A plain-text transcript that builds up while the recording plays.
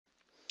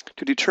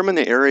To determine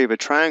the area of a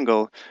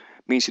triangle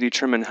means to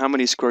determine how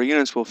many square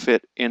units will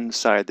fit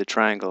inside the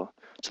triangle.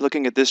 So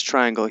looking at this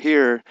triangle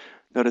here,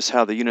 notice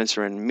how the units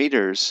are in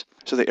meters.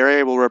 So the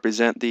area will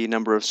represent the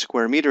number of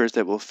square meters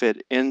that will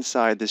fit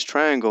inside this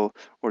triangle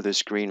or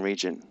this green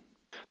region.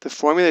 The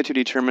formula to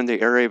determine the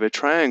area of a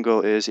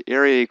triangle is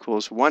area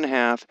equals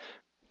 1/2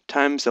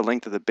 times the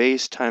length of the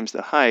base times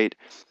the height,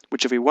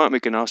 which if we want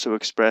we can also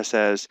express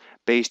as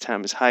base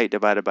times height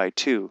divided by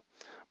 2.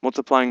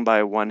 Multiplying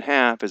by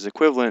 1/2 is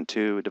equivalent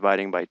to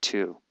dividing by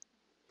 2.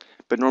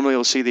 But normally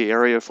you'll see the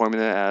area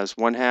formula as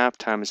 1/2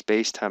 times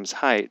base times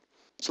height.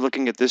 So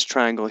looking at this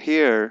triangle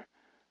here,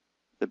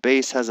 the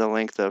base has a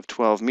length of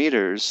 12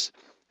 meters,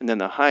 and then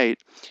the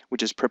height,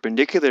 which is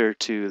perpendicular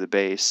to the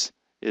base,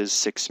 is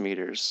 6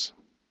 meters.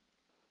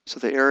 So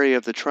the area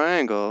of the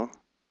triangle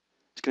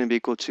is going to be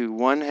equal to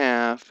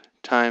 1/2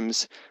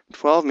 times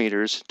 12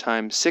 meters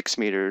times 6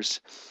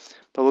 meters,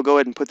 but we'll go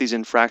ahead and put these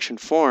in fraction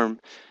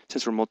form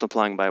since we're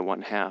multiplying by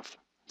 1/2.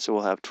 So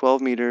we'll have 12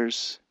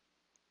 meters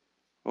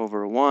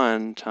over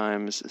 1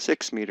 times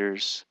 6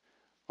 meters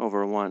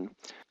over 1.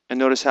 And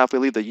notice how if we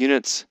leave the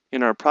units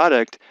in our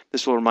product,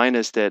 this will remind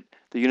us that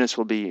the units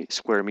will be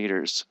square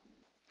meters.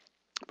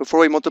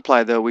 Before we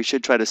multiply though, we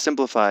should try to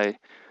simplify.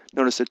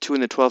 Notice that 2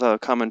 and the 12 have a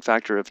common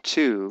factor of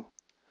 2.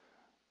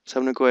 So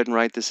I'm going to go ahead and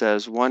write this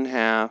as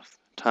 1/2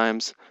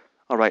 times,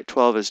 I'll write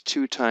 12 as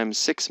 2 times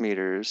 6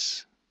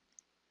 meters.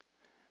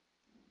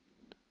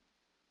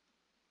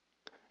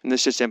 And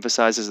this just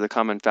emphasizes the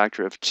common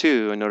factor of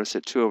 2, and notice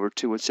that 2 over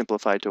 2 would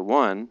simplify to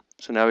 1.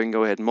 So now we can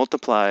go ahead and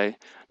multiply.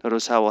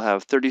 Notice how we'll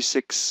have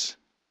 36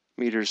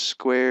 meters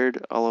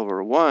squared all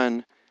over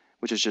 1,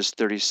 which is just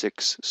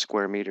 36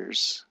 square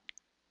meters.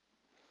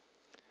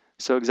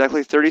 So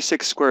exactly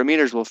 36 square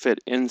meters will fit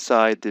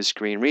inside this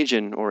green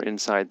region or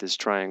inside this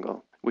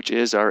triangle, which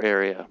is our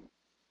area.